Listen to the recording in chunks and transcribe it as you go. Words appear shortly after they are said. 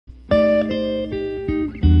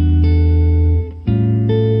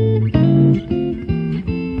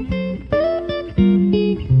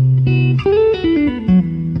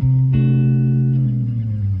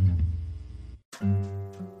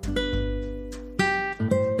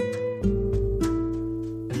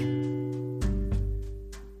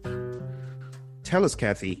tell us,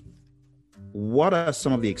 Kathy, what are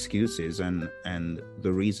some of the excuses and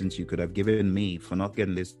the reasons you could have given me for not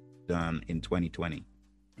getting this done in 2020?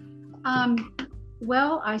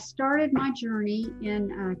 Well, I started my journey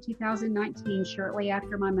in 2019, shortly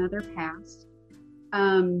after my mother passed.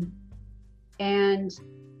 And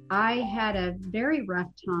I had a very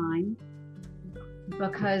rough time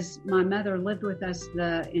because my mother lived with us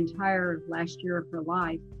the entire last year of her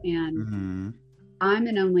life. And I'm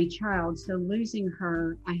an only child, so losing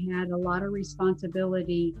her, I had a lot of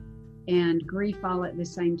responsibility and grief all at the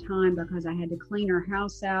same time because I had to clean her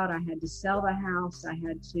house out, I had to sell the house, I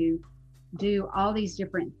had to do all these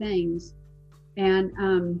different things. And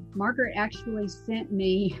Margaret actually sent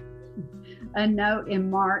me a note in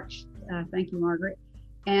March, thank you, Margaret,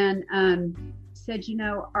 and said,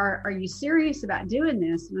 are you serious about doing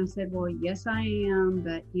this? And I said, well, yes, I am,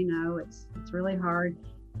 but it's really hard.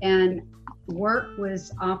 And work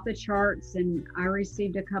was off the charts, and I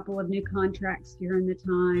received a couple of new contracts during the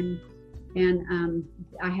time, and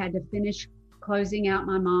I had to finish closing out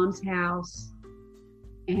my mom's house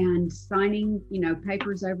and signing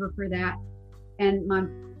papers over for that. And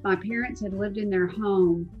my parents had lived in their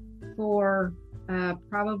home for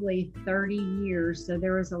probably 30 years, so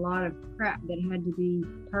there was a lot of crap that had to be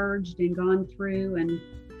purged and gone through,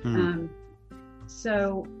 and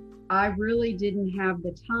so I really didn't have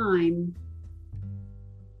the time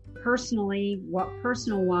personally,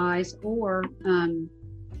 personal wise or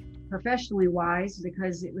professionally wise,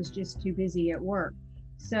 because it was just too busy at work.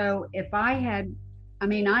 So if I had,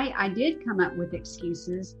 I did come up with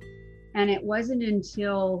excuses, and it wasn't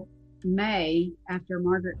until May, after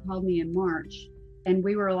Margaret called me in March, and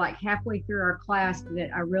we were like halfway through our class,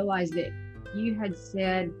 that I realized that you had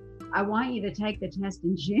said, I want you to take the test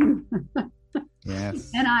in June. Yes.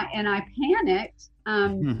 And I panicked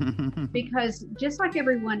because just like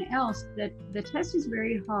everyone else, the test is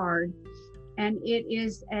very hard, and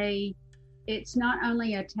it's not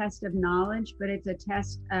only a test of knowledge, but it's a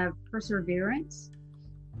test of perseverance,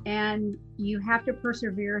 and you have to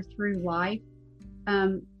persevere through life,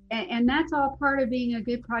 and that's all part of being a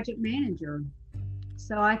good project manager.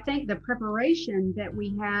 So I think the preparation that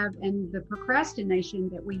we have and the procrastination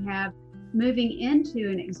that we have moving into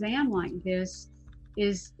an exam like this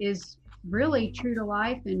is really true to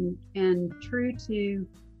life and true to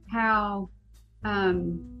how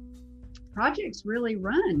projects really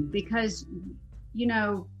run, because you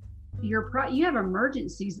have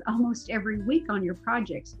emergencies almost every week on your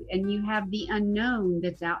projects, and you have the unknown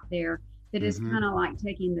that's out there that is kind of like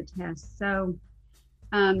taking the test. So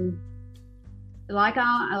like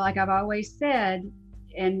I've always said,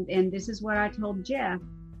 and this is what I told Jeff,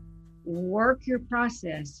 work your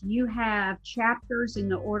process. You have chapters in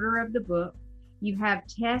the order of the book. You have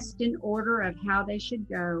tests in order of how they should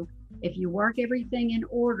go. If you work everything in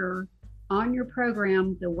order on your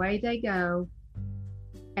program the way they go,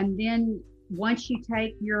 and then once you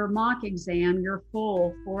take your mock exam, your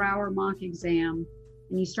full 4-hour mock exam,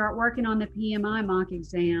 and you start working on the PMI mock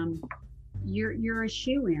exam, you're a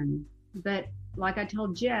shoo-in. But like I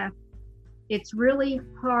told Jeff, it's really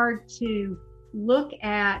hard to look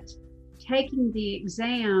at taking the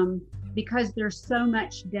exam because there's so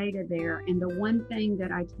much data there. And the one thing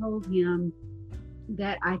that I told him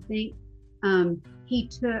that I think he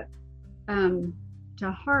took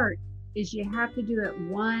to heart is you have to do it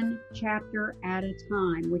one chapter at a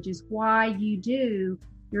time, which is why you do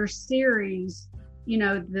your series,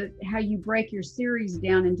 how you break your series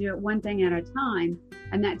down and do it one thing at a time.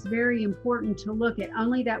 And that's very important, to look at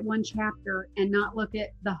only that one chapter and not look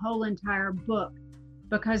at the whole entire book,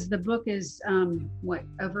 because the book is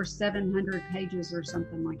over 700 pages or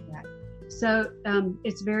something like that. So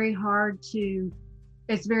it's very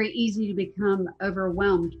easy to become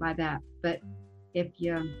overwhelmed by that. But if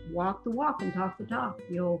you walk the walk and talk the talk,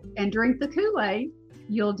 and drink the Kool-Aid,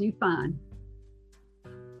 you'll do fine.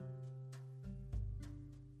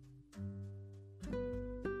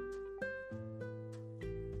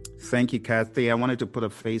 Thank you, Kathy. I wanted to put a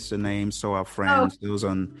face and name so our friends, those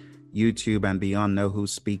on YouTube and beyond, know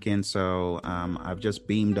who's speaking. So I've just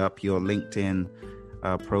beamed up your LinkedIn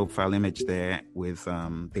profile image there with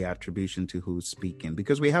the attribution to who's speaking,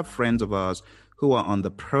 because we have friends of ours who are on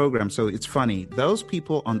the program. So it's funny, those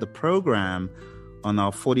people on the program, on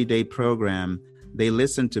our 40-day program, they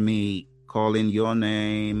listen to me call in your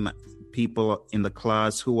name, people in the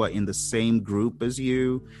class who are in the same group as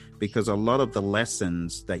you, because a lot of the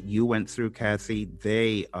lessons that you went through, Kathy,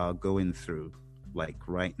 they are going through like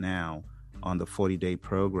right now on the 40-day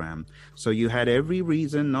program. So you had every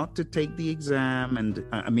reason not to take the exam. And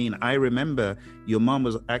I remember your mom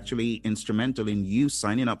was actually instrumental in you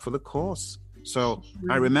signing up for the course. So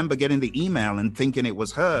I remember getting the email and thinking it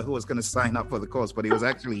was her who was going to sign up for the course, but it was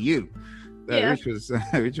actually you, which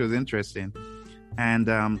was interesting. And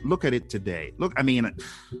look at it today. Look, I mean,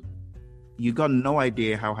 you got no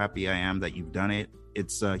idea how happy I am that you've done it.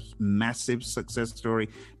 It's a massive success story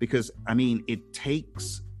because, I mean, it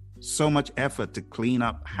takes so much effort to clean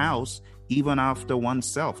up house, even after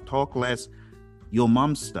oneself. Talk less your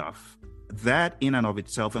mom's stuff. That in and of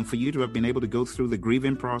itself, and for you to have been able to go through the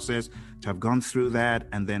grieving process, to have gone through that,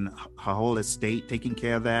 and then her whole estate taking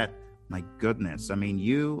care of that, my goodness. I mean,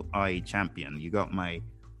 you are a champion. You got my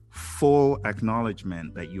full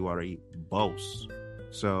acknowledgement that you are a boss.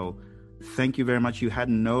 So thank you very much. You had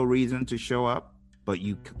no reason to show up, but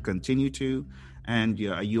you continue to. And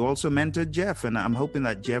you also mentored Jeff, and I'm hoping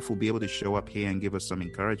that Jeff will be able to show up here and give us some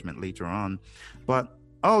encouragement later on. But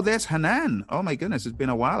oh, there's Hanan. Oh my goodness, it's been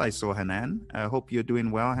a while I saw Hanan. I hope you're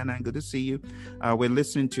doing well, Hanan. Good to see you. We're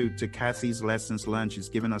listening to Kathy's lessons learned. She's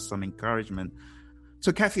given us some encouragement.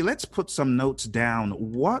 So Kathy, let's put some notes down.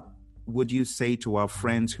 What would you say to our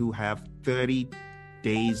friends who have 30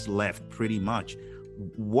 days left, pretty much?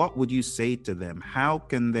 What would you say to them? How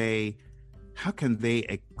can they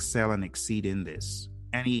excel and exceed in this?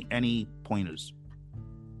 Any pointers?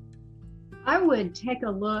 I would take a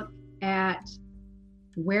look at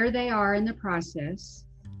where they are in the process.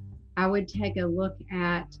 I would take a look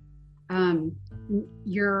at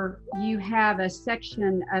you have a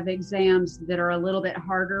section of exams that are a little bit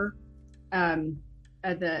harder.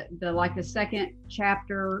 The second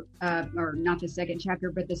chapter, or not the second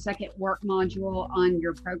chapter, but the second work module on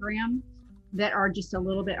your program that are just a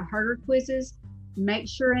little bit harder quizzes. Make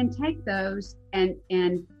sure and take those and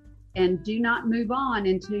do not move on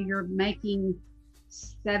until you're making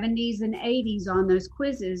 70s and 80s on those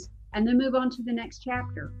quizzes, and then move on to the next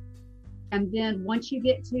chapter. And then once you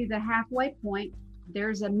get to the halfway point,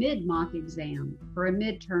 there's a mid-mock exam or a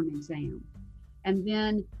midterm exam. And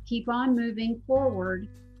then keep on moving forward,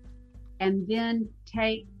 and then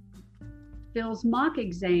take Phil's mock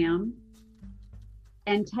exam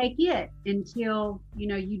and take it until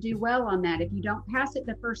you do well on that. If you don't pass it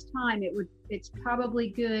the first time, it's probably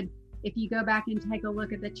good if you go back and take a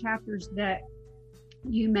look at the chapters that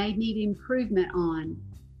you may need improvement on.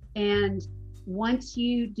 And once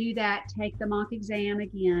you do that, take the mock exam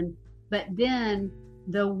again. But then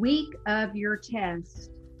the week of your test,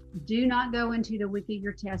 do not go into the week of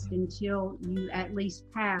your test until you at least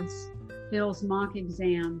pass Phil's mock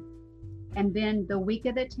exam. And then the week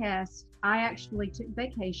of the test, I actually took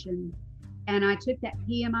vacation and I took that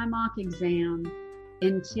PMI mock exam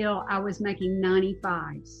until I was making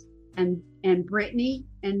 95s. And Brittany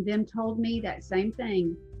and them told me that same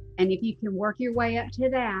thing. And if you can work your way up to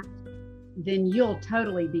that, then you'll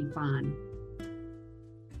totally be fine.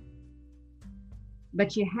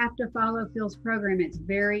 But you have to follow Phil's program. It's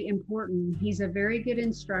very important. He's a very good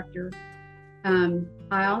instructor.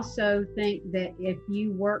 I also think that if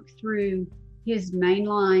you work through his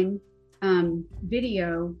mainline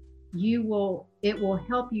video, it will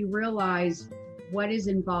help you realize what is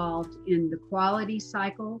involved in the quality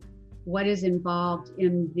cycle, what is involved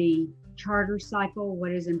in the charter cycle,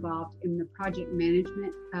 what is involved in the project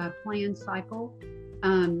management plan cycle.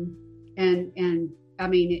 And I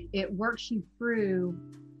mean, it works you through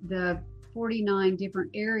the 49 different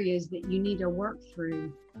areas that you need to work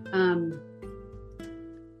through.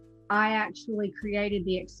 I actually created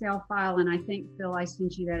the Excel file, and I think, Phil, I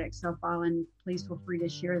sent you that Excel file, and please feel free to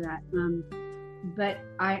share that. But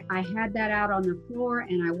I had that out on the floor,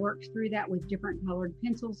 and I worked through that with different colored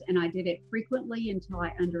pencils, and I did it frequently until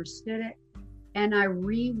I understood it. And I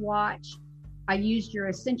I used your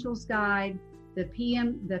essentials guide, the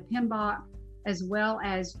PMBOK, as well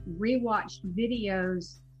as rewatched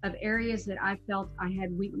videos of areas that I felt I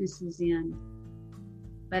had weaknesses in.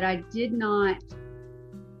 But I did not,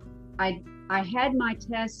 I had my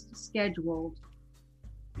test scheduled,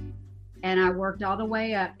 and I worked all the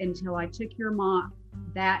way up until I took your mock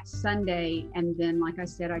that Sunday. And then, like I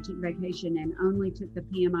said, I took vacation and only took the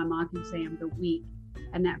PMI mock exam the week.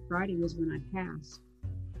 And that Friday was when I passed.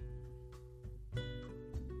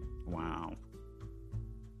 Wow.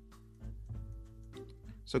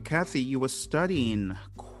 So Kathy, you were studying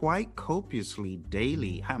quite copiously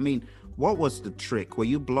daily. I mean, what was the trick? Were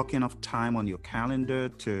you blocking off time on your calendar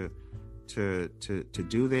to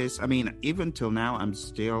do this? I mean, even till now, I'm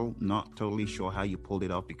still not totally sure how you pulled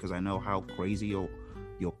it off, because I know how crazy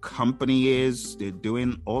your company is. They're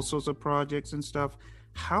doing all sorts of projects and stuff.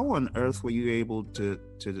 How on earth were you able to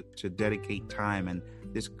dedicate time? And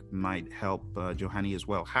this might help Johanny as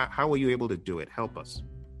well. How were you able to do it? Help us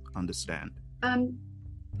understand.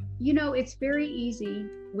 It's very easy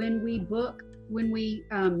when we book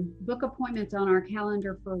book appointments on our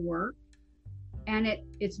calendar for work, and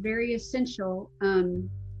it's very essential.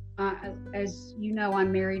 As you know,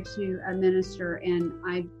 I'm married to a minister, and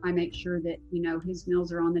I make sure that, his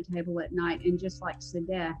meals are on the table at night. And just like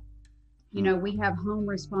Sadef, we have home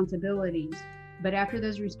responsibilities, but after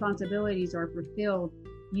those responsibilities are fulfilled,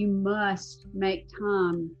 you must make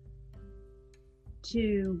time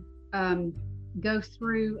to go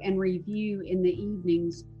through and review in the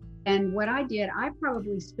evenings. And what I did, I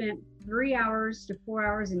probably spent 3 hours to 4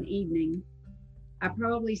 hours an evening. I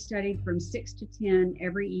probably studied from 6 to 10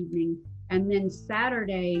 every evening. And then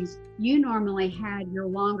Saturdays, you normally had your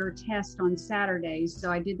longer test on Saturdays.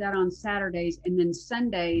 So I did that on Saturdays. And then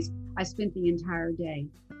Sundays, I spent the entire day.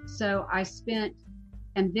 So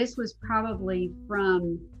and this was probably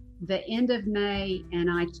from the end of May,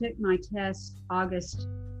 and I took my test August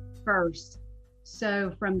 1st.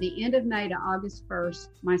 So from the end of May to August 1st,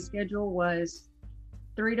 my schedule was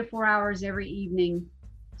 3 to 4 hours every evening.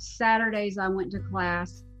 Saturdays I went to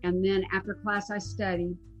class, and then after class I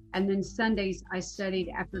studied, and then Sundays I studied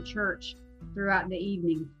after church throughout the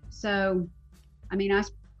evening. So,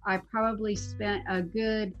 I probably spent a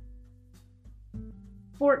good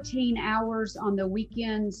 14 hours on the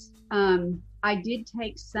weekends. I did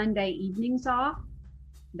take Sunday evenings off.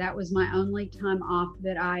 That was my only time off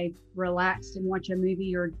that I relaxed and watched a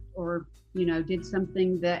movie or did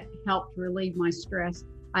something that helped relieve my stress.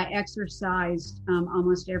 I exercised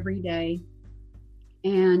almost every day.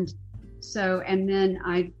 And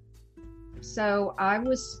I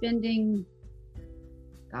was spending,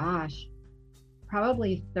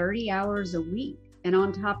 probably 30 hours a week, and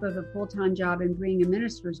on top of a full-time job and being a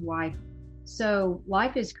minister's wife. So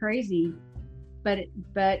life is crazy, but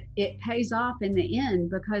it pays off in the end,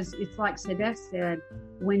 because it's like Sadef said,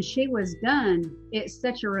 when she was done, it's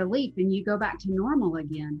such a relief and you go back to normal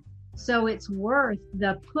again. So it's worth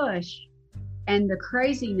the push and the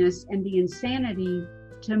craziness and the insanity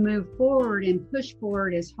to move forward and push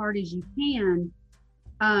forward as hard as you can,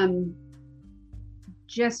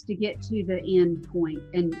 just to get to the end point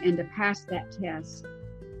and to pass that test.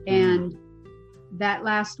 And that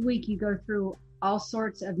last week, you go through all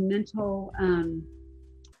sorts of mental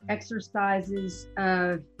exercises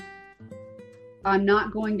of, I'm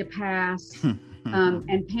not going to pass,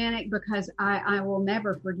 and panic, because I will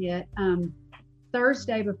never forget.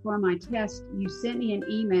 Thursday before my test, you sent me an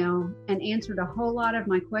email and answered a whole lot of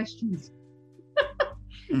my questions.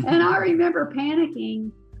 And I remember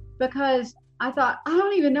panicking because I thought, I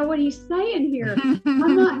don't even know what he's saying here.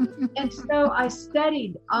 I'm not. And so I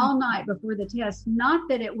studied all night before the test. Not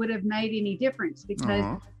that it would have made any difference,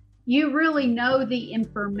 because you really know the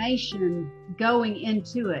information going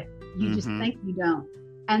into it. You just think you don't.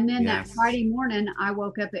 And then that Friday morning, I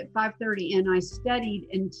woke up at 5:30 and I studied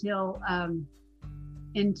until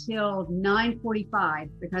 9:45,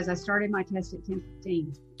 because I started my test at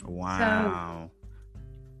 10:15. Wow.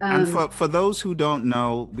 So, and for those who don't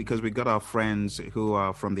know, because we got our friends who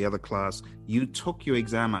are from the other class, you took your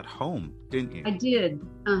exam at home, didn't you? I did.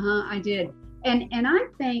 I did. And I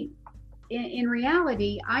think in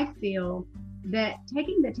reality, I feel that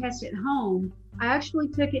taking the test at home, I actually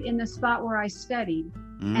took it in the spot where I studied.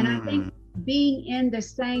 And I think being in the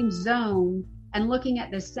same zone and looking at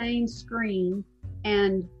the same screen,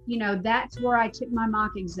 and, that's where I took my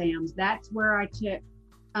mock exams. That's where I took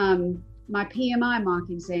my PMI mock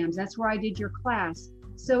exams. That's where I did your class.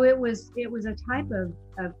 So it was a type of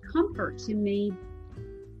comfort to me.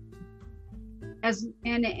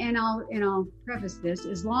 I'll preface this,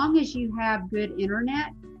 as long as you have good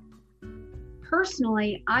internet,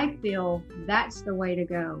 personally, I feel that's the way to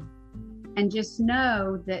go. And just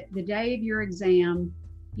know that the day of your exam,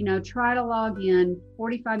 try to log in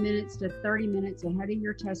 45 minutes to 30 minutes ahead of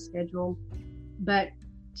your test schedule. But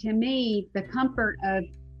to me, the comfort of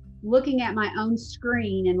looking at my own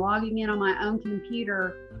screen and logging in on my own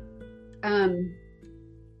computer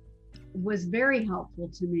was very helpful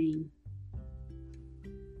to me.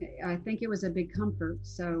 I think it was a big comfort.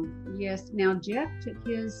 So yes, now Jeff took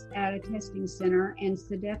his at a testing center, and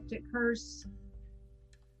Sadef took hers.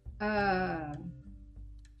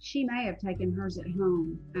 She may have taken hers at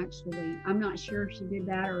home, actually. I'm not sure if she did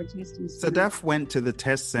that or a testing center. Sadef went to the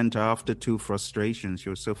test center after 2 frustrations. She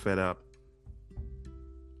was so fed up.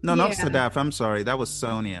 No, not Sadef. I'm sorry. That was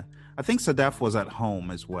Sonia. I think Sadef was at home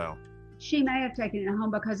as well. She may have taken it at home,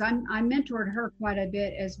 because I mentored her quite a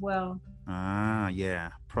bit as well. Ah, yeah,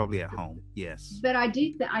 probably at home. Yes. But I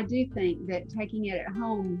do think that taking it at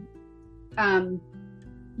home,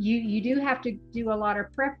 you do have to do a lot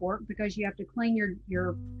of prep work, because you have to clean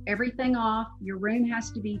your everything off. Your room has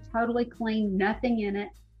to be totally clean, nothing in it.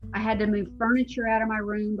 I had to move furniture out of my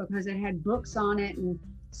room because it had books on it. And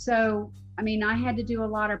so, I mean, I had to do a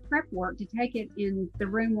lot of prep work to take it in the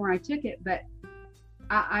room where I took it, but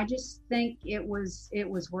I just think it was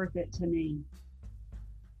worth it to me.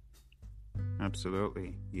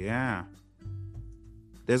 Absolutely. Yeah.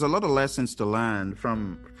 There's a lot of lessons to learn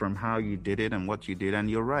from how you did it and what you did. And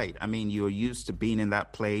you're right. I mean, you're used to being in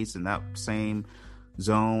that place, in that same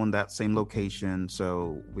zone, that same location.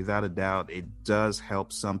 So without a doubt, it does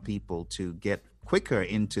help some people to get quicker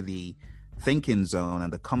into the thinking zone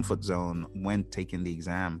and the comfort zone when taking the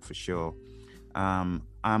exam, for sure.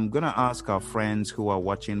 I'm going to ask our friends who are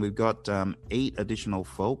watching. We've got 8 additional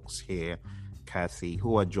folks here, Kathy,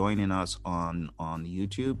 who are joining us on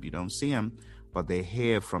YouTube. You don't see them, but they're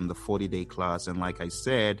here from the 40-day class. And like I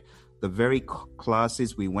said, the very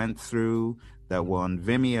classes we went through that were on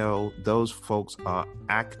Vimeo, those folks are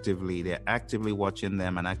they're actively watching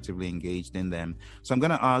them and actively engaged in them. So I'm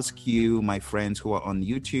going to ask you, my friends who are on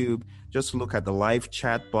YouTube, just look at the live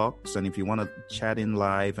chat box. And if you want to chat in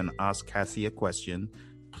live and ask Kathy a question,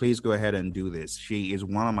 please go ahead and do this. She is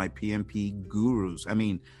one of my PMP gurus. I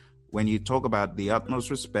mean, when you talk about the utmost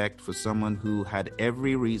respect for someone who had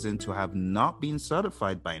every reason to have not been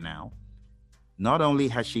certified by now, not only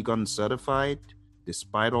has she gotten certified,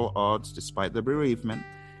 despite all odds, despite the bereavement,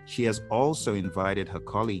 she has also invited her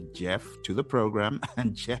colleague Jeff to the program,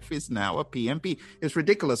 and Jeff is now a PMP. It's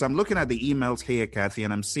ridiculous. I'm looking at the emails here, Kathy,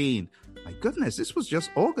 and I'm seeing, my goodness, this was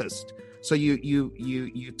just August. So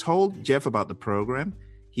you told Jeff about the program.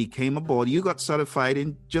 He came aboard. You got certified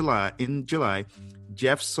in July.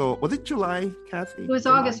 Jeff saw, was it July, Kathy? It was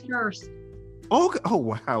July? August 1st. Oh,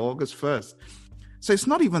 wow, August 1st. So it's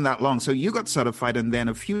not even that long. So you got certified, and then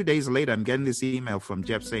a few days later, I'm getting this email from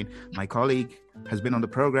Jeff saying, my colleague has been on the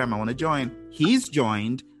program. I want to join. He's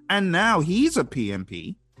joined, and now he's a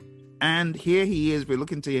PMP. And here he is. We're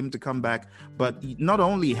looking to him to come back. But not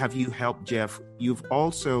only have you helped Jeff, you've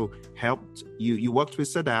also helped, you worked with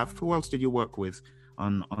Sadaf. Who else did you work with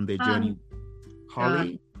on their journey?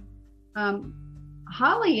 Holly?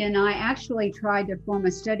 Holly and I actually tried to form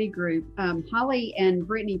a study group. Holly and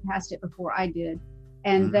Brittany passed it before I did,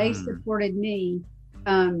 and they supported me.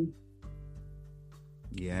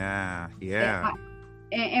 Yeah.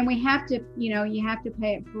 And we have to, you have to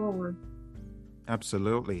pay it forward.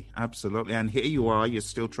 Absolutely. And here you are, you're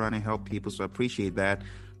still trying to help people. So I appreciate that.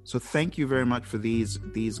 So thank you very much for these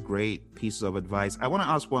great pieces of advice. I want to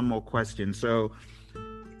ask one more question. So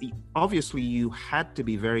obviously you had to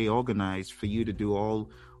be very organized for you to do all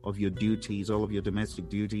of your duties, all of your domestic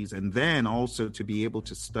duties, and then also to be able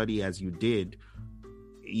to study as you did,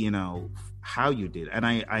 how you did. And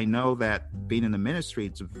I know that being in the ministry,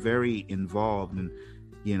 it's very involved, and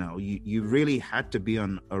you really had to be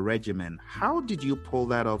on a regimen. How did you pull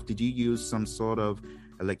that off? Did you use some sort of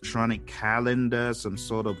electronic calendar, some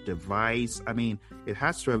sort of device? I mean, it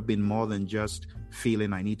has to have been more than just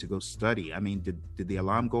feeling I need to go study. I mean, did the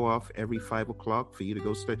alarm go off every 5 o'clock for you to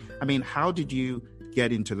go study? I mean, how did you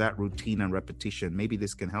get into that routine and repetition? Maybe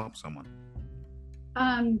this can help someone.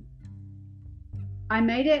 I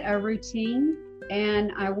made it a routine,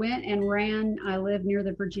 and I went and ran. I live near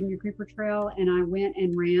the Virginia Creeper Trail, and I went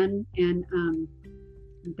and ran, and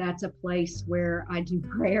that's a place where I do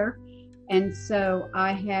prayer. And so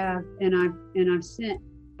I've sent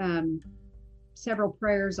several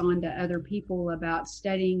prayers on to other people about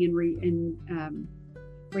studying and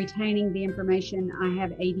retaining the information. I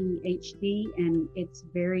have ADHD, and it's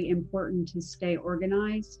very important to stay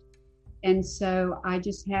organized. And so I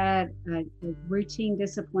just had a routine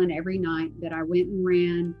discipline every night that I went and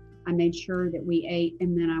ran. I made sure that we ate,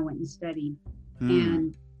 and then I went and studied.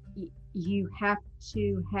 And you have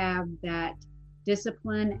to have that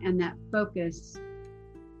discipline and that focus,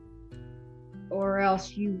 or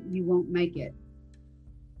else you won't make it.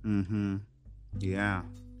 Yeah.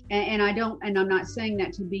 And I'm not saying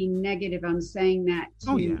that to be negative. I'm saying that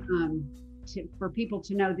for people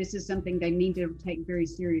to know this is something they need to take very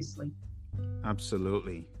seriously.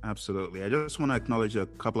 Absolutely. I just want to acknowledge a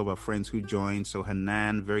couple of our friends who joined. So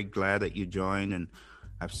Hanan, very glad that you joined, and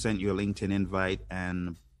I've sent you a LinkedIn invite.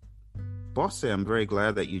 And Bosse, I'm very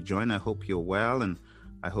glad that you joined. I hope you're well, and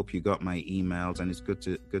I hope you got my emails, and it's good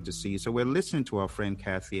to see you. So we're listening to our friend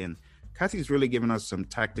Kathy, and Kathy's really given us some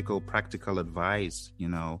tactical, practical advice,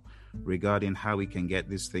 regarding how we can get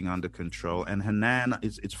this thing under control. And Hanan,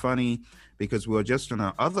 it's funny because we were just on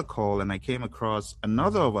our other call, and I came across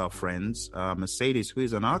another of our friends, Mercedes, who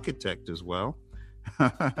is an architect as well.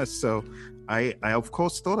 So I of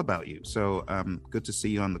course thought about you. So good to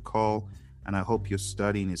see you on the call, and I hope your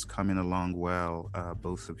studying is coming along well,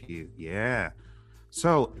 both of you. Yeah.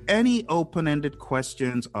 So any open-ended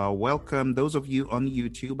questions are welcome. Those of you on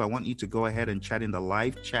YouTube, I want you to go ahead and chat in the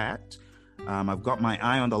live chat. I've got my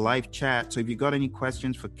eye on the live chat. So if you got any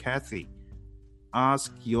questions for Kathy,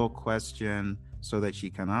 ask your question so that she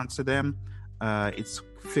can answer them. It's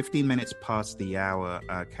 15 minutes past the hour,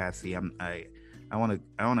 Kathy. I want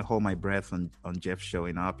to hold my breath on Jeff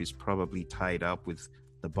showing up. He's probably tied up with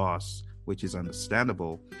the boss, which is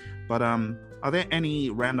understandable. But are there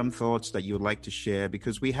any random thoughts that you would like to share?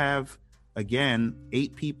 Because we have, again,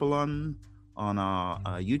 8 people on our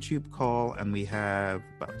YouTube call, and we have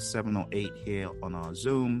about 7 or 8 here on our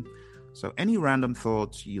Zoom. So any random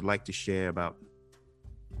thoughts you'd like to share about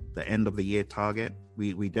the end of the year target?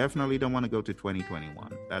 We definitely don't want to go to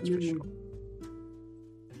 2021. That's for sure.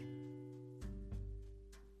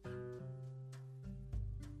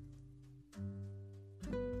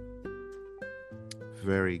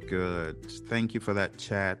 Very good. Thank you for that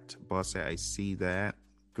chat, boss. I see that.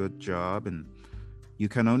 Good job. And you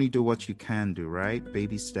can only do what you can do, right?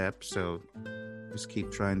 Baby steps. So just keep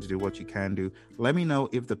trying to do what you can do. Let me know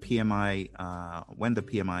if the PMI, when the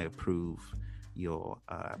PMI approve your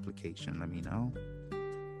application. Let me know.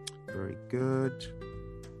 Very good.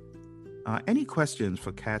 Any questions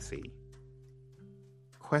for Kathy?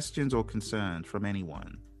 Questions or concerns from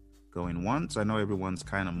anyone? Going once? I know everyone's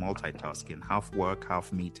kind of multitasking, half work,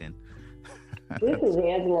 half meeting. This is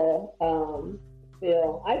Angela.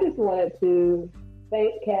 Phil, I just wanted to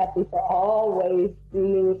thank Kathy for always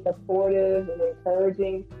being supportive and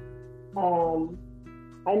encouraging.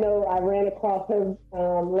 I know I ran across her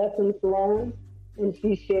lessons learned, and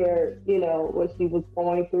she shared, what she was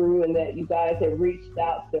going through, and that you guys had reached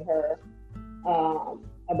out to her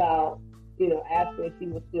about, asking if she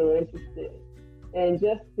was still interested. And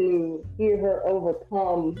just to hear her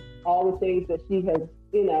overcome all the things that she has,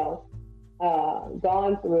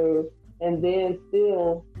 gone through, and then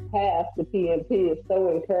still pass the PMP is so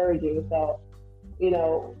encouraging. So,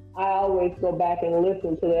 I always go back and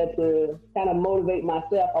listen to that to kind of motivate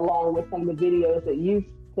myself, along with some of the videos that you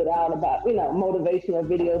put out about, motivational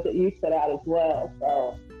videos that you put out as well.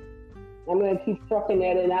 So I'm going to keep trucking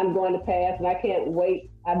at it, and I'm going to pass, and I can't wait.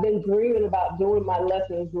 I've been dreaming about doing my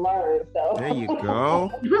lessons learned. So there you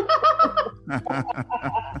go.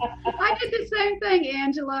 I did the same thing,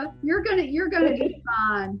 Angela. You're gonna do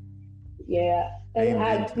fine. Yeah, and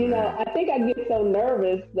I think I get so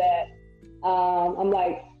nervous that I'm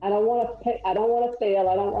like, I don't want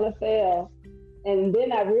to fail. And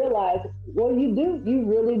then I realized, well, you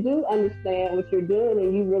really do understand what you're doing,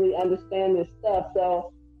 and you really understand this stuff.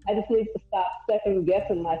 So I just need to stop second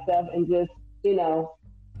guessing myself and just,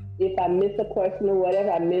 if I miss a question or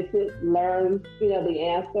whatever, I miss it, learn, the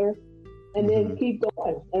answer, and then keep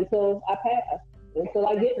going until I pass, until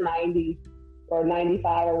I get 90 or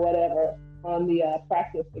 95 or whatever on the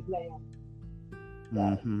practice exam.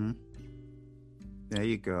 Mm-hmm. There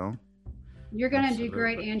you go. You're going to do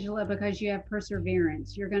great, Angela, because you have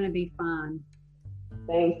perseverance. You're going to be fine.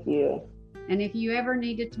 Thank you. And if you ever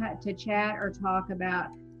need to chat or talk about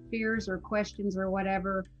fears or questions or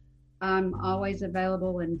whatever, I'm always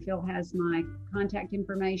available, and Phil has my contact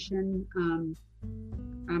information.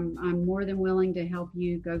 I'm more than willing to help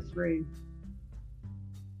you go through.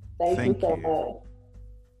 Thank you so much.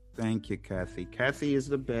 Thank you, Kathy. Kathy is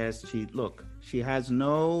the best. She has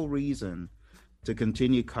no reason to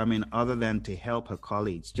continue coming other than to help her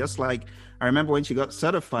colleagues. Just like I remember when she got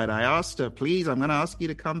certified, I asked her, please, I'm going to ask you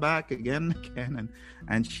to come back again.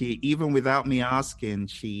 And she, even without me asking,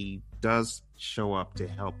 she does show up to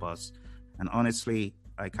help us. And honestly,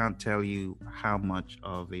 I can't tell you how much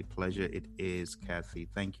of a pleasure it is, Kathy.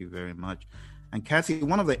 Thank you very much. And Kathy,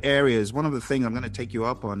 one of the things I'm going to take you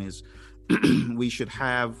up on is we should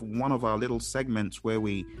have one of our little segments where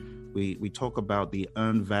we talk about the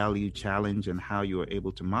earned value challenge and how you are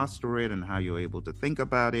able to master it and how you're able to think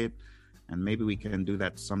about it. And maybe we can do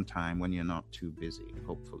that sometime when you're not too busy,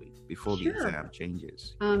 hopefully, before the exam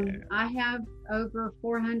changes. I have over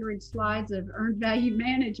 400 slides of earned value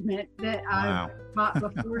management that I've taught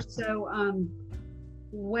before. So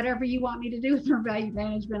whatever you want me to do with earned value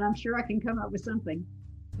management, I'm sure I can come up with something.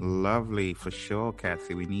 Lovely, for sure,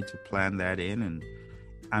 Kathy. We need to plan that in, and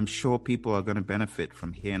I'm sure people are going to benefit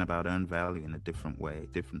from hearing about earned value in a different way,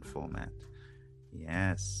 different format.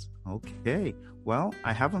 Yes. Okay. Well,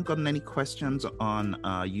 I haven't gotten any questions on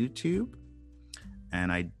YouTube,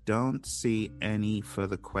 and I don't see any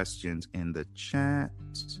further questions in the chat.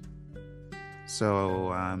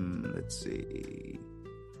 So let's see.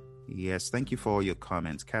 Yes, thank you for all your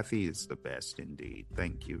comments. Kathy is the best indeed.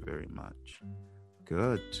 Thank you very much.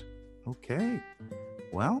 Good. Okay.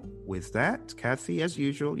 Well, with that, Kathy, as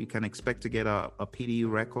usual, you can expect to get a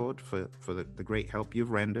PDU record for the great help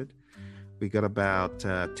you've rendered. We got about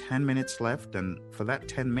 10 minutes left. And for that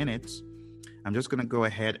 10 minutes, I'm just going to go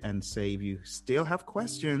ahead and say, if you still have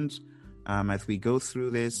questions as we go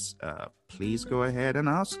through this, please go ahead and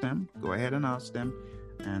ask them.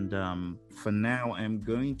 And for now, I'm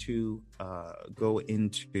going to go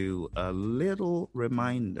into a little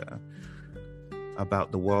reminder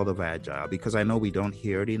about the world of Agile, because I know we don't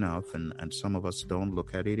hear it enough, and some of us don't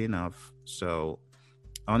look at it enough. So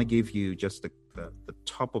I want to give you just the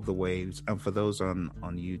top of the waves, and for those on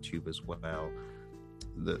YouTube as well,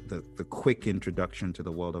 the quick introduction to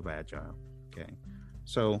the world of Agile. Okay.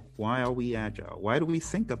 So why are we Agile? Why do we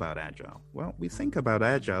think about Agile? Well, we think about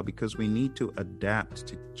Agile because we need to adapt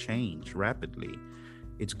to change rapidly.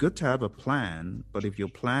 It's good to have a plan, but if your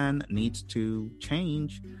plan needs to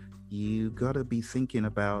change, you got to be thinking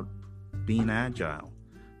about being Agile.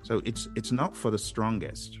 So it's not for the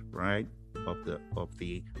strongest, right, of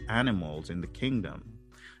the animals in the kingdom,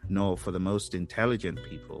 nor for the most intelligent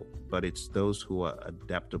people, but it's those who are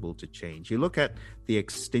adaptable to change. You look at the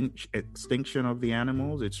extinction of the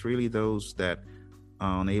animals, it's really those that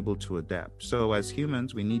are unable to adapt. So as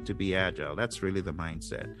humans, we need to be Agile. That's really the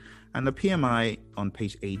mindset. And the PMI on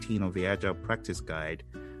page 18 of the Agile Practice Guide,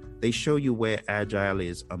 they show you where Agile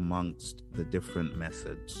is amongst the different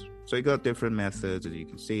methods. So you got different methods, as you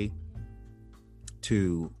can see,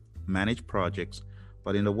 to manage projects.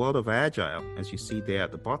 But in the world of Agile, as you see there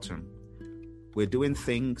at the bottom, we're doing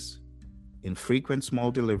things in frequent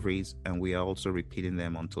small deliveries, and we are also repeating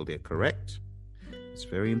them until they're correct. It's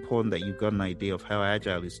very important that you've got an idea of how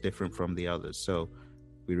Agile is different from the others. So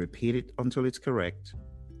we repeat it until it's correct.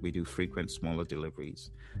 We do frequent smaller deliveries.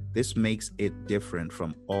 This makes it different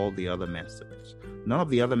from all the other methods. None of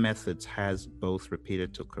the other methods has both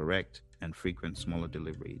repeated till correct and frequent smaller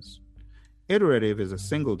deliveries. Iterative is a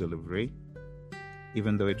single delivery,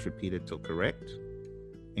 even though it's repeated till correct.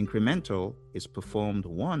 Incremental is performed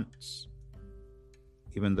once,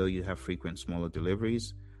 even though you have frequent smaller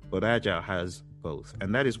deliveries, but Agile has both.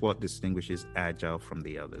 And that is what distinguishes Agile from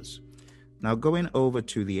the others. Now, going over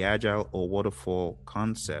to the Agile or waterfall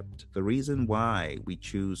concept, the reason why we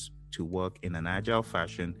choose to work in an Agile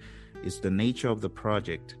fashion is the nature of the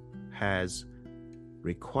project has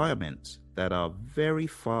requirements that are very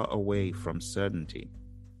far away from certainty.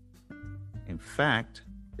 In fact,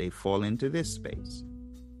 they fall into this space.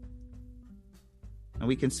 And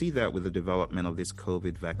we can see that with the development of this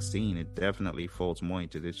COVID vaccine, it definitely falls more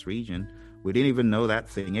into this region. We didn't even know that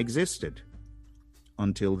thing existed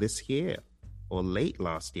until this year, or late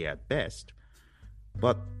last year at best.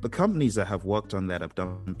 But the companies that have worked on that have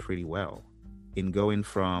done pretty well in going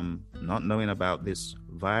from not knowing about this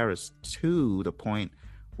virus to the point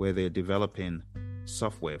where they're developing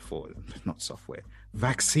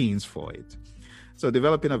vaccines for it. So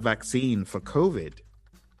developing a vaccine for COVID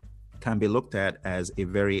can be looked at as a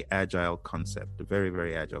very agile concept, a very,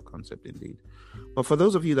 very agile concept indeed. But for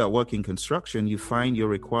those of you that work in construction, you find your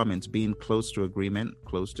requirements being close to agreement,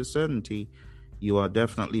 close to certainty. You are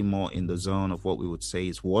definitely more in the zone of what we would say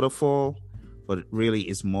is waterfall, but it really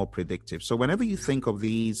is more predictive. So whenever you think of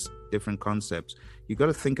these different concepts, you got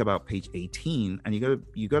to think about page 18, and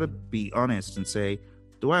you got to be honest and say,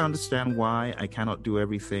 do I understand why I cannot do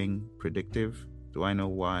everything predictive? Do I know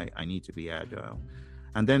why I need to be agile?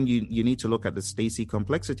 And then you need to look at the Stacey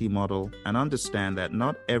complexity model and understand that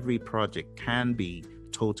not every project can be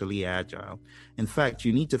totally agile. In fact,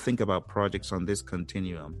 you need to think about projects on this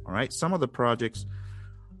continuum. All right. Some of the projects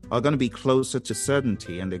are going to be closer to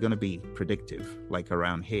certainty and they're going to be predictive, like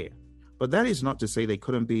around here. But that is not to say they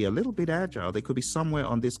couldn't be a little bit agile. They could be somewhere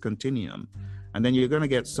on this continuum. And then you're going to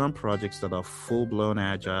get some projects that are full-blown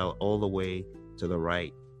agile all the way to the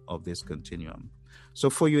right of this continuum. So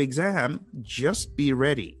for your exam, just be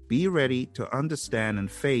ready. Be ready to understand and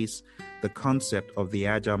face the concept of the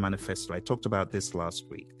Agile Manifesto. I talked about this last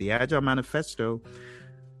week. The Agile Manifesto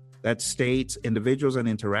that states individuals and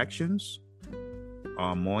interactions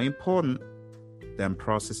are more important than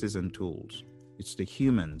processes and tools. It's the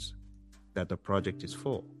humans that the project is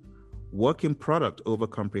for. Working product over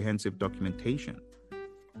comprehensive documentation.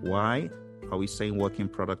 Why are we saying working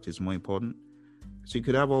product is more important? So you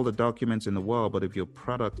could have all the documents in the world, but if your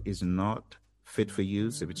product is not fit for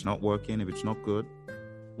use, if it's not working, if it's not good,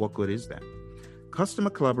 what good is that?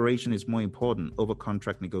 Customer collaboration is more important over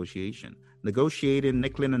contract negotiation. Negotiating,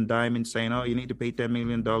 nickel and diming, saying, oh, you need to pay $10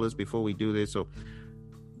 million before we do this. So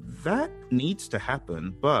that needs to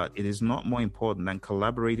happen, but it is not more important than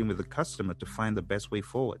collaborating with the customer to find the best way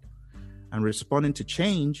forward. And responding to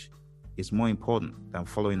change is more important than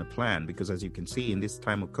following a plan, because as you can see in this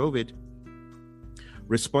time of COVID,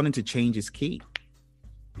 responding to change is key.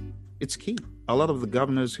 It's key. A lot of the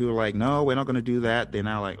governors who are like, no, we're not going to do that, they're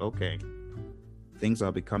now like, okay, things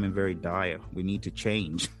are becoming very dire. We need to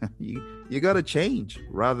change. You got to change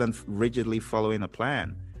rather than rigidly following a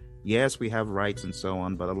plan. Yes, we have rights and so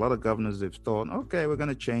on, but a lot of governors have thought, okay, we're going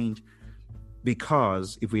to change,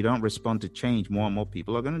 because if we don't respond to change, more and more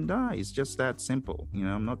people are going to die. It's just that simple.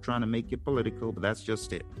 I'm not trying to make it political, but that's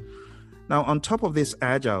just it. Now, on top of this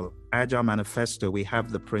Agile manifesto, we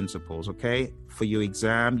have the principles, okay? For your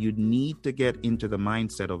exam, you need to get into the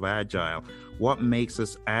mindset of Agile. What makes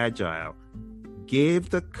us Agile? Give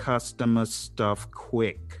the customer stuff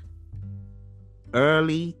quick.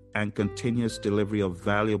 Early and continuous delivery of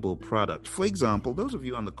valuable product. For example, those of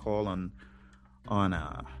you on the call on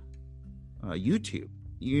YouTube,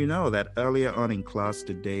 you know that earlier on in class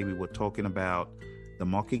today, we were talking about the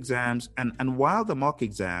mock exams. And while the mock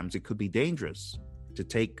exams, it could be dangerous to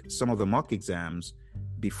take some of the mock exams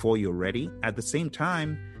before you're ready. At the same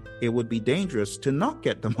time, it would be dangerous to not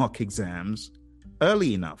get the mock exams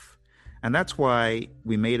early enough. And that's why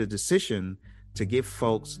we made a decision to give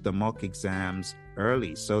folks the mock exams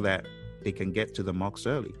early so that they can get to the mocks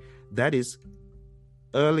early. That is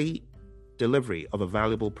early delivery of a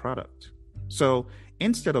valuable product. So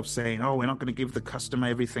instead of saying, oh, we're not going to give the customer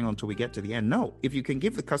everything until we get to the end. No, if you can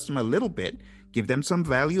give the customer a little bit, give them some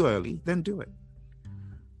value early, then do it.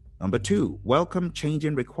 Number 2, welcome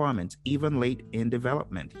changing requirements, even late in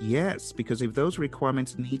development. Yes, because if those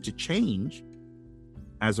requirements need to change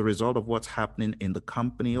as a result of what's happening in the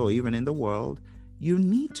company or even in the world, you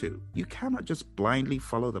need to. You cannot just blindly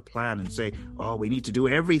follow the plan and say, oh, we need to do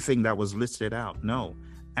everything that was listed out. No.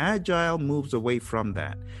 Agile moves away from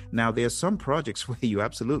that. Now, there are some projects where you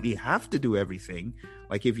absolutely have to do everything.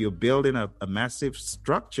 Like if you're building a massive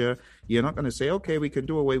structure, you're not going to say, okay, we can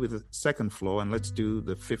do away with the second floor and let's do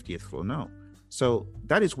the 50th floor. No. So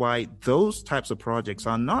that is why those types of projects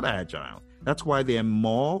are not agile. That's why they're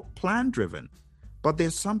more plan driven. But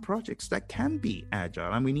there's some projects that can be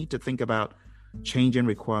agile, and we need to think about changing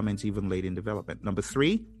requirements even late in development. Number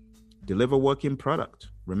 3, deliver working product.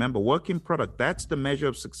 Remember, working product, that's the measure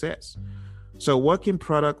of success. So working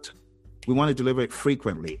product, we want to deliver it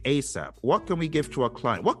frequently, ASAP. What can we give to our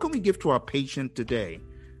client? What can we give to our patient today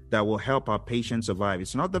that will help our patient survive?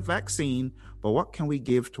 It's not the vaccine, but what can we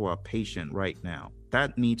give to our patient right now?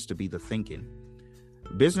 That needs to be the thinking.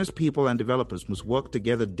 Business people and developers must work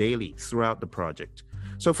together daily throughout the project.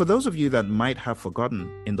 So for those of you that might have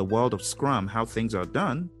forgotten in the world of Scrum how things are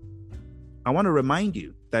done, I want to remind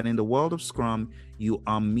you that in the world of Scrum, you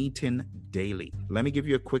are meeting daily. Let me give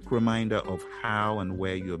you a quick reminder of how and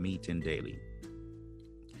where you're meeting daily.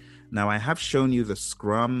 Now, I have shown you the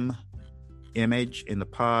Scrum image in the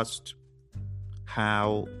past,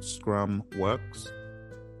 how Scrum works,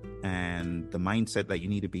 and the mindset that you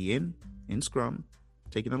need to be in Scrum.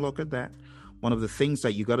 Taking a look at that. One of the things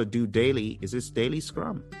that you got to do daily is this daily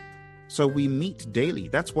Scrum. So we meet daily.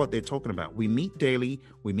 That's what they're talking about. We meet daily.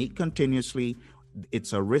 We meet continuously.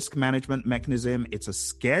 It's a risk management mechanism. It's a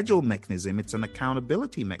schedule mechanism. It's an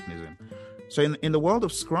accountability mechanism. So in the world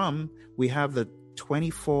of Scrum, we have the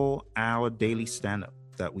 24-hour daily stand-up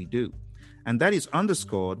that we do. And that is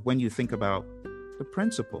underscored when you think about the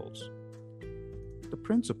principles. The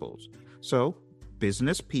principles. So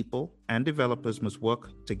business people and developers must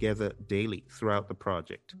work together daily throughout the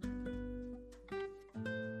project.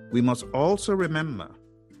 We must also remember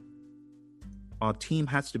our team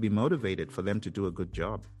has to be motivated for them to do a good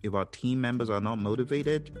job. If our team members are not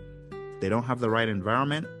motivated, they don't have the right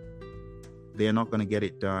environment, they're not going to get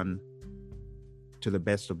it done to the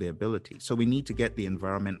best of their ability. So we need to get the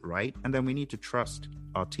environment right, and then we need to trust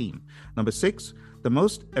our team. Number 6, the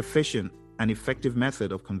most efficient and effective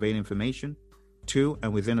method of conveying information to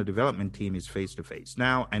and within a development team is face-to-face.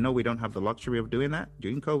 Now, I know we don't have the luxury of doing that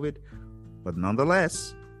during COVID, but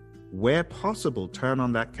nonetheless, where possible, turn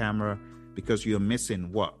on that camera, because you're missing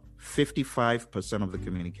what? 55% of the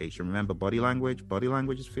communication. Remember, body language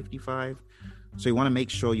is 55. So you want to make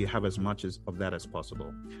sure you have as much of that as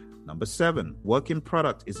possible. Number 7, working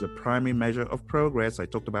product is the primary measure of progress. I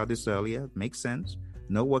talked about this earlier. Makes sense.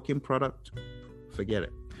 No working product, forget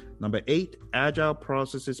it. Number 8, agile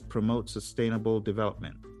processes promote sustainable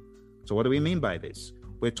development. So what do we mean by this?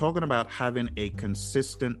 We're talking about having a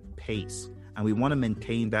consistent pace, and we want to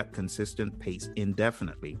maintain that consistent pace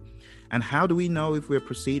indefinitely. And how do we know if we're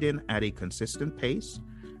proceeding at a consistent pace?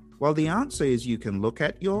 Well, the answer is you can look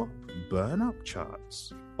at your burn up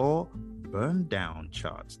charts or burn down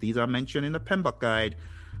charts. These are mentioned in the PMBOK guide.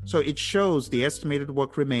 So it shows the estimated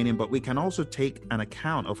work remaining, but we can also take an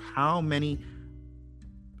account of how many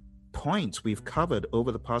points we've covered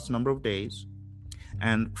over the past number of days.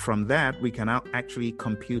 And from that, we can now actually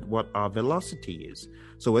compute what our velocity is.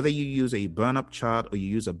 So whether you use a burn up chart or you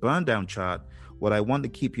use a burn down chart, what I want to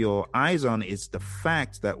keep your eyes on is the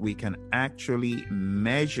fact that we can actually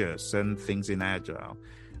measure certain things in Agile.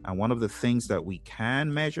 And one of the things that we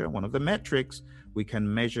can measure, one of the metrics, we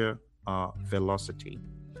can measure our velocity.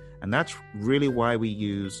 And that's really why we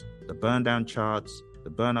use the burn down charts, the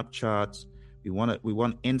burn up charts. We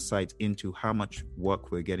want insights into how much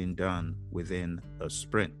work we're getting done within a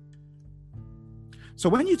sprint. So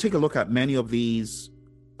when you take a look at many of these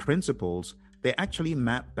principles, they actually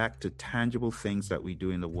map back to tangible things that we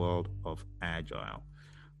do in the world of Agile.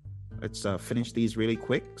 Let's finish these really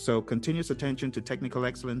quick. So continuous attention to technical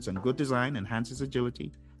excellence and good design enhances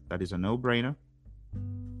agility. That is a no-brainer.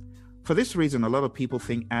 For this reason, a lot of people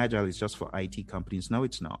think Agile is just for IT companies. No,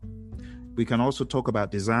 it's not. We can also talk about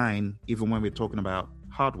design even when we're talking about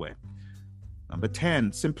hardware. Number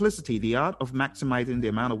 10, simplicity. The art of maximizing the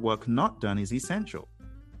amount of work not done is essential.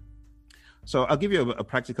 So I'll give you a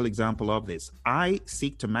practical example of this. I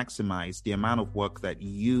seek to maximize the amount of work that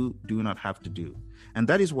you do not have to do. And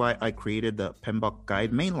that is why I created the PMBOK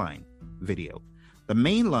Guide mainline video. The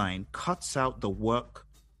mainline cuts out the work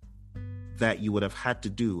that you would have had to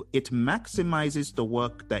do. It maximizes the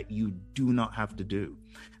work that you do not have to do.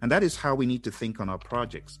 And that is how we need to think on our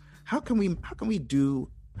projects. How can we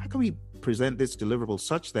present this deliverable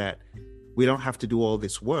such that we don't have to do all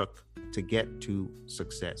this work to get to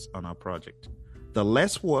success on our project? The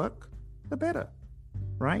less work, the better,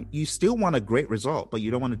 right? You still want a great result, but you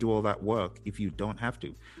don't want to do all that work if you don't have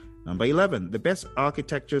to. Number 11, the best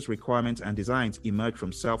architectures, requirements, and designs emerge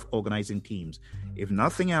from self-organizing teams. If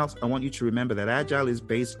nothing else, I want you to remember that Agile is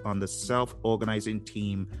based on the self-organizing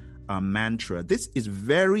team mantra. This is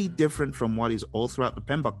very different from what is all throughout the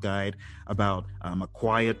PMBOK Guide about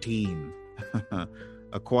acquire team,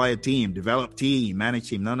 acquire team, develop team, manage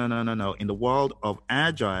team. No. In the world of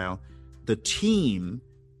Agile, the team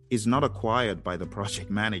is not acquired by the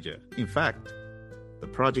project manager. In fact, the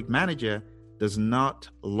project manager does not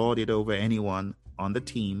lord it over anyone on the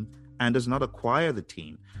team and does not acquire the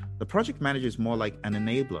team. The project manager is more like an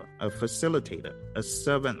enabler, a facilitator, a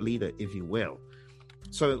servant leader, if you will.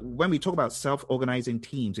 So when we talk about self-organizing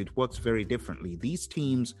teams, it works very differently. These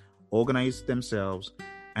teams organize themselves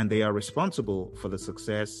and they are responsible for the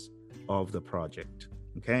success of the project.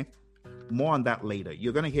 Okay? More on that later.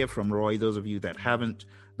 You're going to hear from Roy. Those of you that haven't,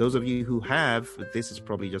 those of you who have, this is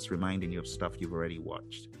probably just reminding you of stuff you've already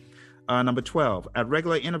watched. Number 12, at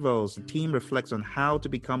regular intervals, the team reflects on how to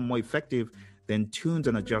become more effective, then tunes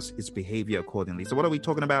and adjusts its behavior accordingly. So what are we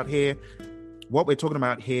talking about here? What we're talking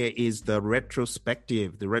about here is the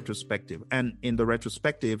retrospective. And in the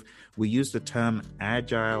retrospective, we use the term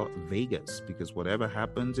Agile Vegas because whatever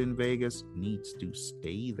happens in Vegas needs to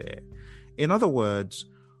stay there. In other words,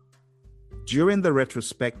 during the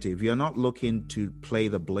retrospective, you're not looking to play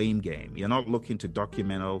the blame game. You're not looking to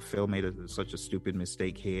document, oh, Phil made such a stupid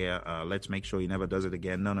mistake here. Let's make sure he never does it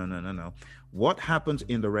again. No. What happens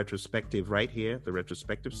in the retrospective right here, the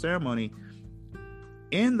retrospective ceremony?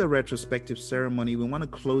 In the retrospective ceremony, we want to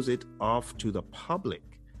close it off to the public.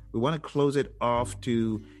 We want to close it off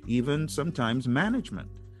to even sometimes management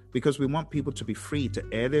because we want people to be free to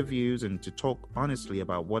air their views and to talk honestly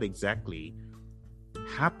about what exactly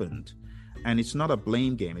happened. And it's not a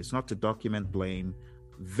blame game. It's not to document blame.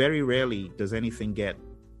 Very rarely does anything get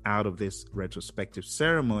out of this retrospective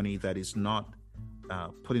ceremony that is not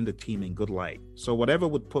putting the team in good light. So whatever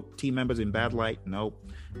would put team members in bad light, no,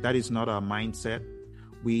 that is not our mindset.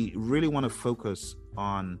 We really want to focus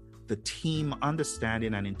on the team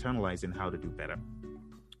understanding and internalizing how to do better.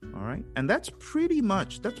 All right. And that's pretty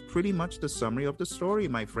much the summary of the story,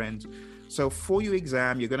 my friends. So for your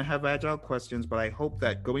exam, you're going to have Agile questions, but I hope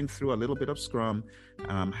that going through a little bit of Scrum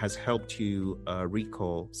has helped you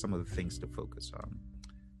recall some of the things to focus on.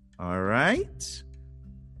 All right.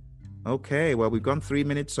 Okay, well, we've gone 3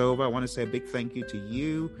 minutes over. I want to say a big thank you to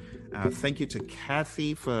you. Thank you to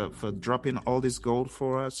Kathy for dropping all this gold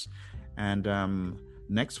for us. And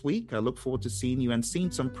next week, I look forward to seeing you and seeing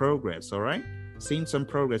some progress, all right? Seeing some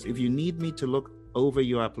progress. If you need me to look over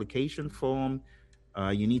your application form,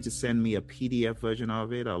 you need to send me a PDF version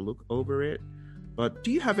of it. I'll look over it. But do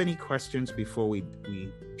you have any questions before we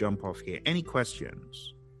jump off here? Any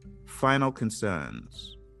questions? Final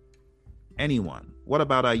concerns? Anyone? What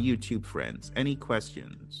about our YouTube friends? Any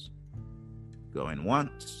questions? Going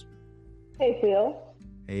once. Hey, Phil.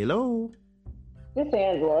 Hello. This is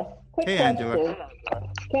Angela. Quick Hey, question. Angela.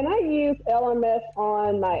 Can I use LMS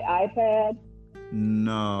on my iPad?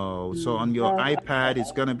 No. So on your iPad,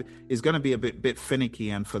 it's gonna be a bit finicky,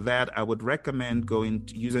 and for that, I would recommend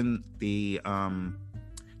using the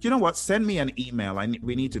You know what? Send me an email.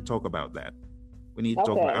 We need to talk about that. We need to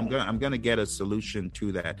talk about. I'm gonna get a solution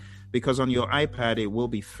to that, because on your iPad it will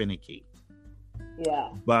be finicky. Yeah.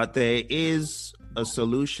 But there is a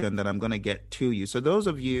solution that I'm gonna get to you. So those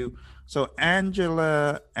of you,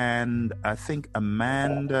 Angela and I think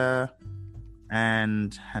Amanda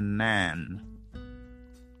and Hanan.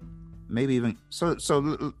 Maybe even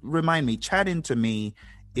remind me, chat into me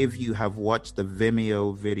if you have watched the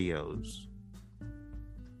Vimeo videos.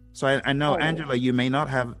 So I know, Angela, you may not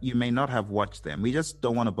have watched them. We just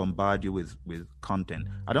don't want to bombard you with content.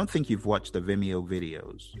 I don't think you've watched the Vimeo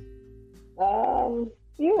videos.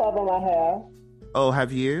 Few of them I have. Oh,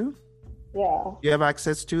 have you? Yeah. You have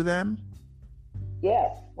access to them?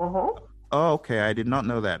 Yes. Oh, okay. I did not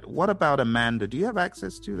know that. What about Amanda? Do you have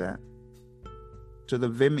access to that? To the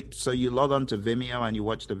Vimeo, so you log on to Vimeo and you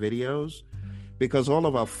watch the videos? Because all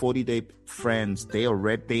of our 40-day friends, they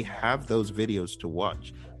have those videos to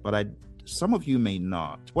watch, but some of you may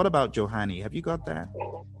not. What about Johanny? Have you got that?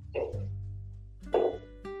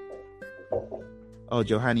 Oh,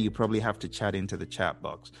 Johanny, you probably have to chat into the chat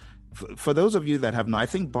box. For those of you that have not, I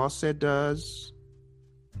think Bosse does.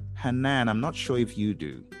 Hanan, I'm not sure if you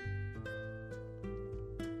do.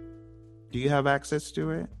 Do you have access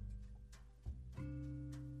to it?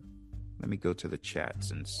 Let me go to the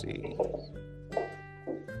chats and see.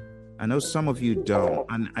 I know some of you don't.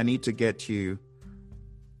 I need to get you.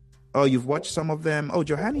 Oh, you've watched some of them? Oh,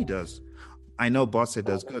 Johanny does. I know Bosse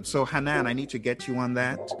does. Good. So, Hanan, I need to get you on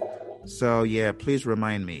that. So, yeah, please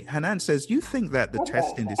remind me. Hanan says, you think that the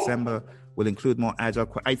test in December will include more agile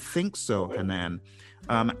questions? I think so, Hanan.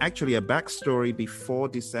 Actually, a backstory before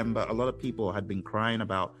December, a lot of people had been crying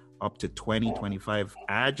about up to 20, 25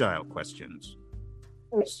 agile questions.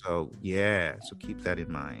 So, yeah, so keep that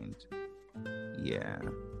in mind. Yeah.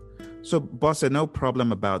 So, Bosse, no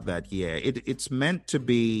problem about that. Yeah, it's meant to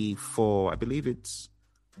be for, I believe it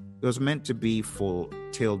was meant to be for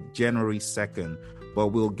till January 2nd, but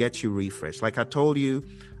we'll get you refreshed. Like I told you,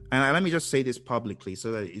 and let me just say this publicly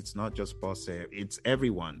so that it's not just Bosse, it's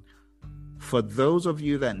everyone. For those of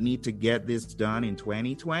you that need to get this done in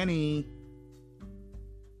 2020,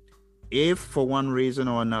 if for one reason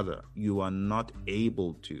or another you are not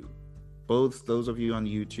able to, both those of you on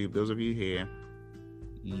YouTube, those of you here,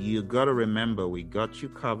 you got to remember we got you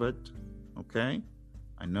covered, okay?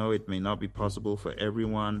 I know it may not be possible for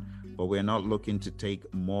everyone, but we're not looking to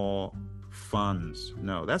take more funds.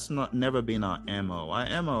 No, that's never been our MO.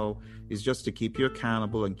 Our MO is just to keep you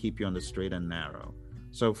accountable and keep you on the straight and narrow.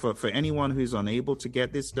 So for anyone who's unable to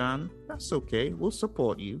get this done, that's okay. We'll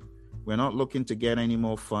support you. We're not looking to get any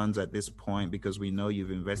more funds at this point because we know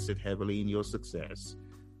you've invested heavily in your success.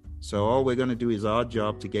 So all we're going to do is our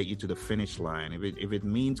job to get you to the finish line. If it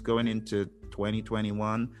means going into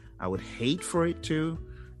 2021, I would hate for it to,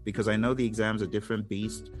 because I know the exams are different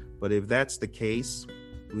beast. But if that's the case,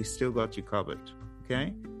 we still got you covered,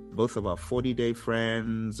 okay? Both of our 40-day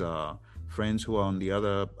friends, friends who are on the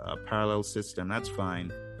other parallel system, that's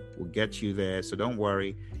fine. We'll get you there, so don't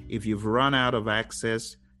worry. If you've run out of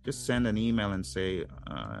access, just send an email and say,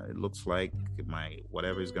 it looks like my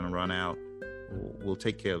whatever is going to run out. We'll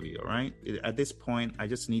take care of you, all right? At this point, I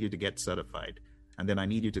just need you to get certified. And then I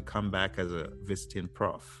need you to come back as a visiting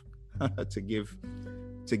prof to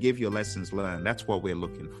give your lessons learned. That's what we're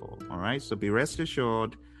looking for, all right? So be rest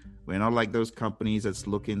assured, we're not like those companies that's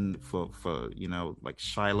looking for like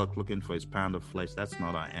Shylock looking for his pound of flesh. That's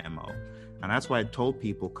not our MO. And that's why I told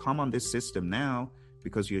people, come on this system now,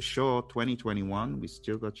 because you're sure 2021, we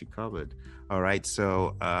still got you covered. All right,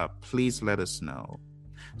 so please let us know.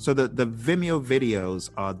 So the Vimeo videos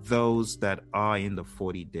are those that are in the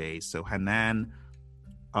 40 days. So Hanan,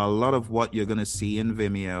 a lot of what you're going to see in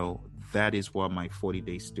Vimeo, that is what my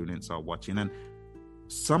 40-day students are watching. And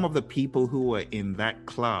some of the people who are in that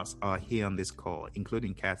class are here on this call,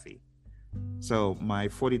 including Kathy. So my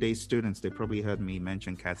 40-day students, they probably heard me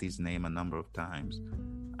mention Kathy's name a number of times,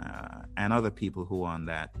 and other people who are on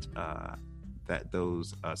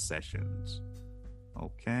those sessions.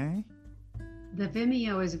 Okay. The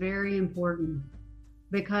Vimeo is very important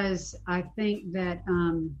because I think that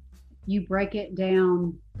you break it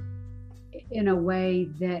down in a way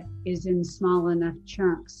that is in small enough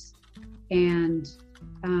chunks. And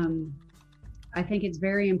I think it's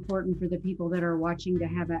very important for the people that are watching to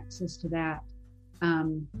have access to that.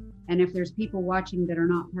 And if there's people watching that are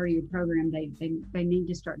not part of your program, they need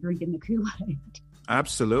to start drinking the Kool-Aid.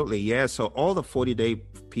 Absolutely, yeah. So all the 40-day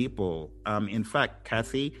people. In fact,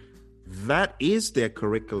 Kathy, that is their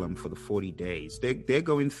curriculum for the 40 days. They're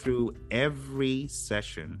going through every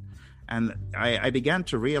session. And I began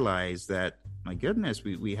to realize that, my goodness,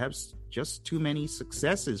 we have just too many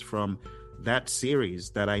successes from that series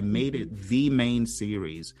that I made it the main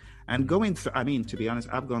series. And going through, I mean, to be honest,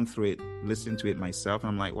 I've gone through it, listened to it myself. And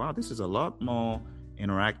I'm like, wow, this is a lot more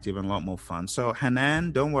interactive and a lot more fun. So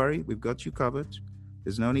Hanan, don't worry, we've got you covered.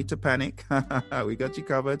 There's no need to panic. We got you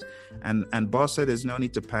covered. And Bossa, there's no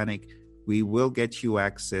need to panic. We will get you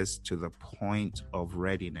access to the point of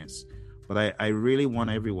readiness. But I really want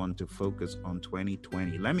everyone to focus on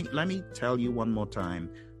 2020. Let me tell you one more time.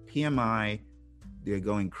 PMI, they're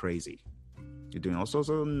going crazy. They're doing all sorts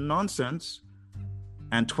of nonsense.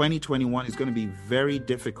 And 2021 is going to be very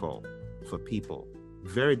difficult for people.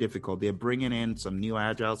 Very difficult. They're bringing in some new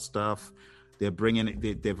agile stuff.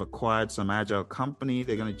 They've acquired some agile company.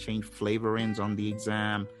 They're going to change flavorings on the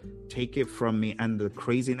exam. Take it from me. And the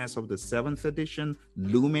craziness of the 7th edition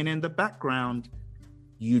looming in the background.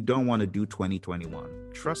 You don't want to do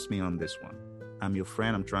 2021. Trust me on this one. I'm your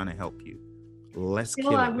friend. I'm trying to help you. Let's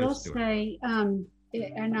kill it. I will say,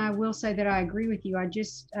 and I will say that I agree with you. I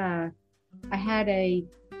just, I had a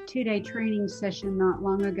 2-day training session not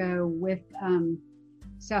long ago with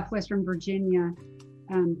Southwestern Virginia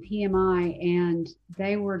PMI, and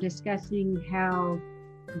they were discussing how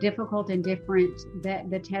difficult and different that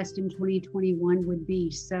the test in 2021 would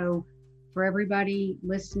be. So for everybody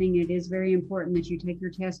listening, it is very important that you take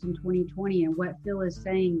your test in 2020, and what Phil is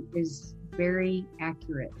saying is very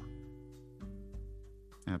accurate.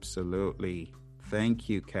 Absolutely. Thank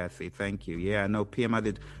you, Kathy. Thank you. Yeah, no, PMI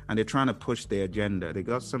did, and they're trying to push their agenda. They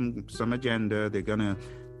got some agenda. They're gonna.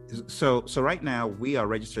 So right now we are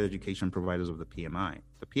registered education providers of the PMI.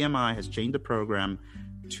 The PMI has changed the program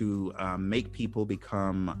to make people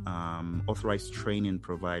become authorized training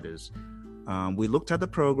providers. We looked at the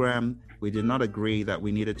program. We did not agree that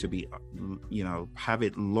we needed to be, have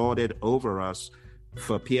it lorded over us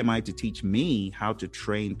for PMI to teach me how to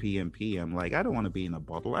train PMP. I'm like, I don't want to be in a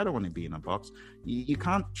bottle. I don't want to be in a box. You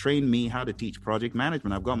can't train me how to teach project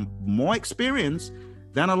management. I've got more experience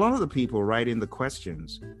than a lot of the people writing the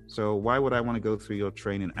questions. So why would I want to go through your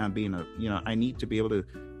training and be I need to be able to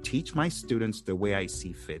teach my students the way I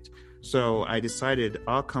see fit. So I decided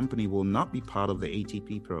our company will not be part of the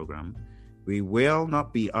ATP program. We will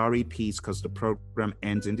not be REPs because the program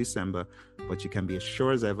ends in December, but you can be as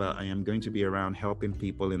sure as ever I am going to be around helping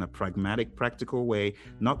people in a pragmatic, practical way,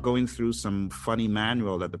 not going through some funny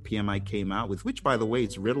manual that the PMI came out with, which, by the way,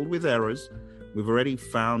 it's riddled with errors. We've already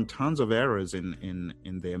found tons of errors in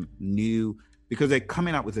their new, because they're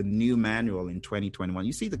coming out with a new manual in 2021.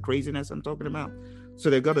 You see the craziness I'm talking about? So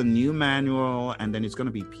they've got a new manual, and then it's going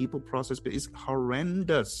to be people process, but it's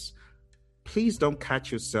horrendous. Please don't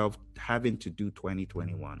catch yourself having to do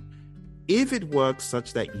 2021. If it works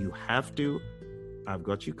such that you have to, I've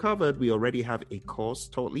got you covered. We already have a course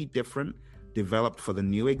totally different, developed for the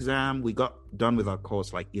new exam. We got done with our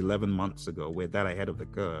course like 11 months ago. We're that ahead of the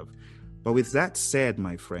curve. But with that said,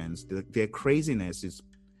 my friends, their craziness is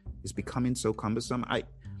becoming so cumbersome.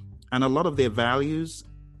 And a lot of their values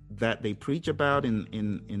that they preach about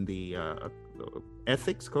in the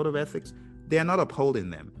ethics, code of ethics, they're not upholding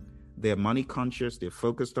them. They're money conscious. They're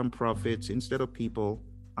focused on profits instead of people.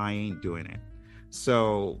 I ain't doing it.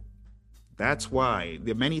 So that's why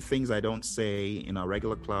there are many things I don't say in our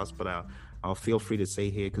regular class, but I'll feel free to say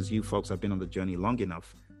here because you folks have been on the journey long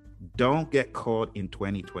enough. Don't get caught in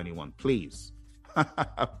 2021, please.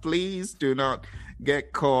 Please do not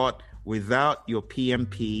get caught without your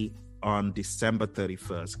PMP on December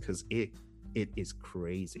 31st because it is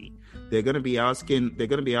crazy. They're going to be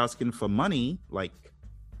asking for money, like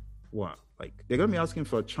what? Like they're going to be asking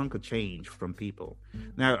for a chunk of change from people.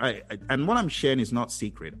 Now, and what I'm sharing is not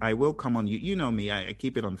secret. I will come on, you know me, I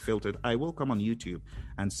keep it unfiltered. I will come on YouTube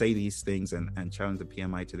and say these things and challenge the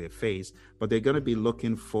PMI to their face. But they're going to be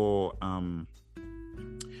looking for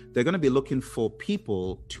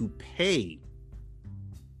people to pay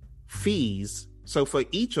fees. So for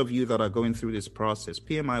each of you that are going through this process,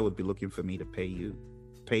 PMI would be looking for me to pay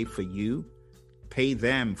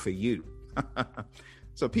them for you.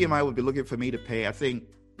 So PMI would be looking for me to pay, I think,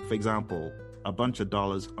 for example, a bunch of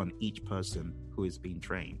dollars on each person who is being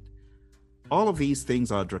trained. All of these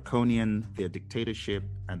things are draconian, they're dictatorship,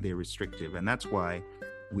 and they're restrictive. And that's why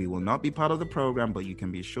we will not be part of the program, but you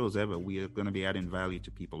can be sure as ever, we are going to be adding value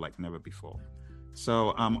to people like never before. So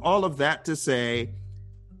all of that to say,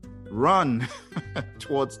 run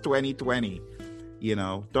towards 2020.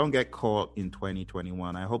 Don't get caught in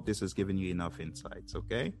 2021. I hope this has given you enough insights,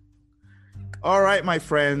 okay? All right, my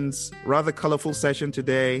friends. Rather colorful session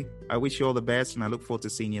today. I wish you all the best, and I look forward to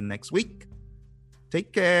seeing you next week.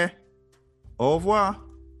 Take care. Au revoir.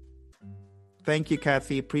 Thank you,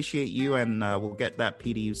 Kathy. Appreciate you, and we'll get that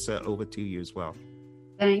PDU cert over to you as well.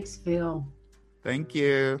 Thanks, Phil. Thank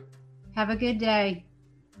you. Have a good day.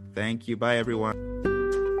 Thank you. Bye, everyone.